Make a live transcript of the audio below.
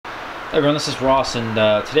Hey everyone, this is Ross, and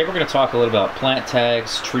today we're going to talk a little about plant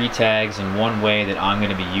tags, tree tags, and one way that I'm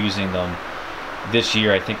going to be using them this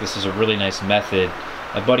year. I think this is a really nice method.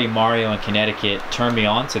 My buddy Mario in Connecticut turned me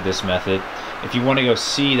on to this method. If you want to go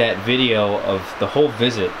see that video of the whole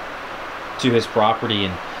visit to his property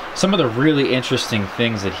and some of the really interesting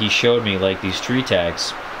things that he showed me, like these tree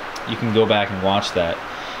tags, you can go back and watch that.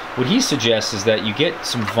 What he suggests is that you get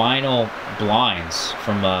some vinyl blinds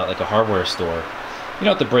from like a hardware store. You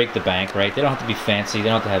don't have to break the bank, right? They don't have to be fancy. They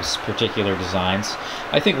don't have to have particular designs.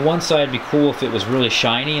 I think one side would be cool if it was really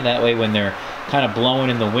shiny. That way when they're kind of blowing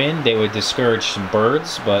in the wind, they would discourage some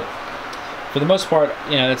birds. But for the most part,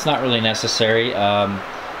 you know, that's not really necessary.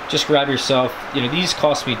 Just grab yourself, you know, these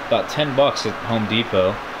cost me about 10 bucks at Home Depot.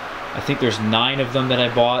 I think there's 9 of them that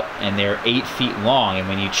I bought, and they're 8 feet long. And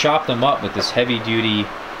when you chop them up with this heavy-duty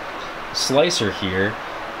slicer here,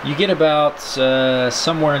 you get about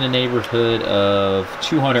somewhere in the neighborhood of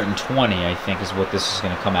 220, I think, is what this is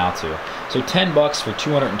going to come out to. So 10 bucks for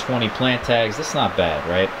 220 plant tags, that's not bad,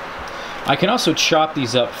 right? I can also chop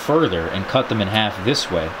these up further and cut them in half this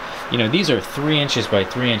way. You know, these are 3 inches by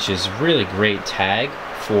 3 inches, really great tag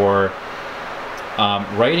for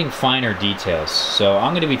writing finer details. So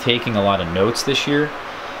I'm going to be taking a lot of notes this year.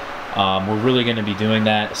 We're really going to be doing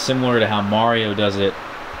that, similar to how Mario does it.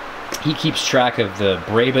 He keeps track of the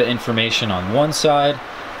Breba information on one side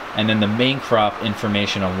and then the main crop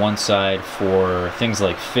information on one side for things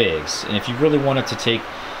like figs. And if you really wanted to take,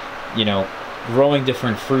 you know, growing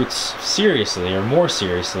different fruits seriously or more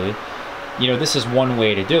seriously, you know, this is one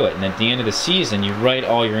way to do it. And at the end of the season, you write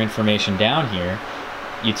all your information down here,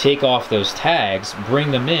 you take off those tags,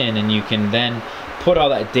 bring them in, and you can then put all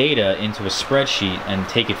that data into a spreadsheet and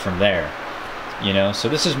take it from there. You know, so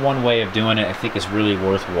this is one way of doing it. I think is really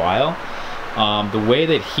worthwhile. The way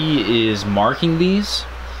that he is marking these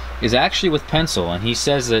is actually with pencil, and he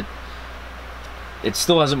says that it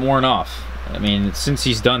still hasn't worn off. I mean, since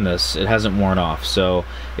he's done this, it hasn't worn off. So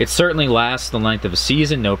it certainly lasts the length of a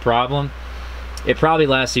season, no problem. It probably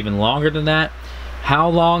lasts even longer than that. How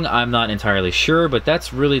long, I'm not entirely sure, but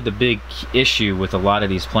that's really the big issue with a lot of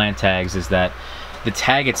these plant tags, is that the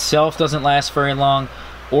tag itself doesn't last very long,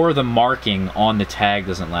 or the marking on the tag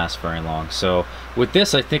doesn't last very long. So with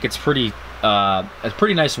this, I think it's a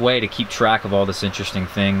pretty nice way to keep track of all this interesting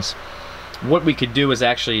things. What we could do is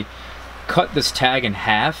actually cut this tag in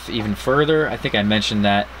half even further. I think I mentioned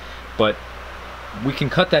that, but we can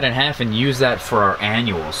cut that in half and use that for our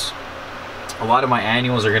annuals. A lot of my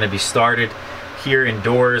annuals are going to be started here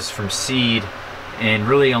indoors from seed in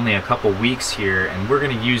really only a couple weeks here, and we're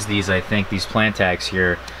going to use these, I think, these plant tags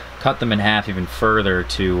here, cut them in half even further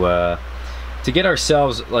to get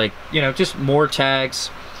ourselves, like, you know, just more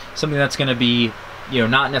tags, something that's going to be, you know,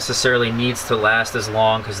 not necessarily needs to last as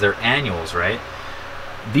long because they're annuals, right?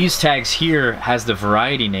 These tags here has the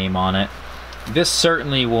variety name on it. This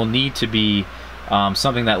certainly will need to be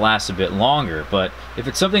something that lasts a bit longer, but if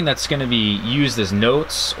it's something that's going to be used as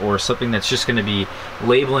notes or something that's just going to be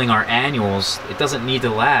labeling our annuals, it doesn't need to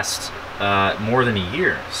last more than a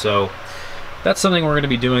year. So that's something we're going to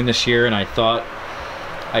be doing this year, and I thought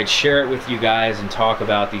I'd share it with you guys and talk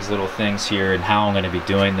about these little things here and how I'm going to be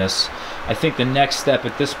doing this. I think the next step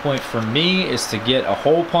at this point for me is to get a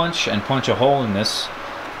hole punch and punch a hole in this,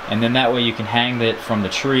 and then that way you can hang it from the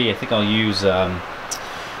tree. I think I'll use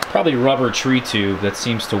probably rubber tree tube. That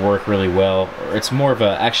seems to work really well. It's more of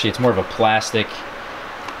a, actually it's more of a plastic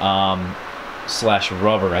slash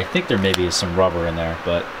rubber. I think there maybe is some rubber in there,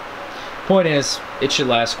 but point is, it should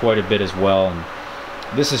last quite a bit as well,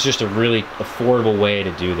 and this is just a really affordable way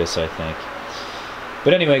to do this, I think.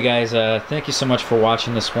 But anyway, guys, thank you so much for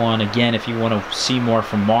watching this one. Again, if you want to see more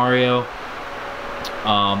from Mario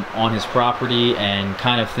on his property and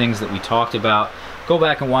kind of things that we talked about, go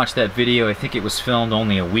back and watch that video. I think it was filmed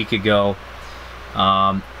only a week ago.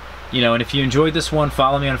 You know, and if you enjoyed this one,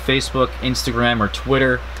 follow me on Facebook, Instagram, or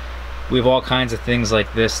Twitter. We have all kinds of things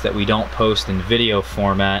like this that we don't post in video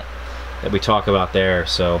format that we talk about there.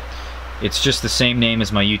 So it's just the same name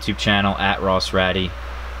as my YouTube channel, @RossRaddy,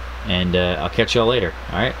 and I'll catch y'all later.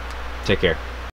 All right, take care.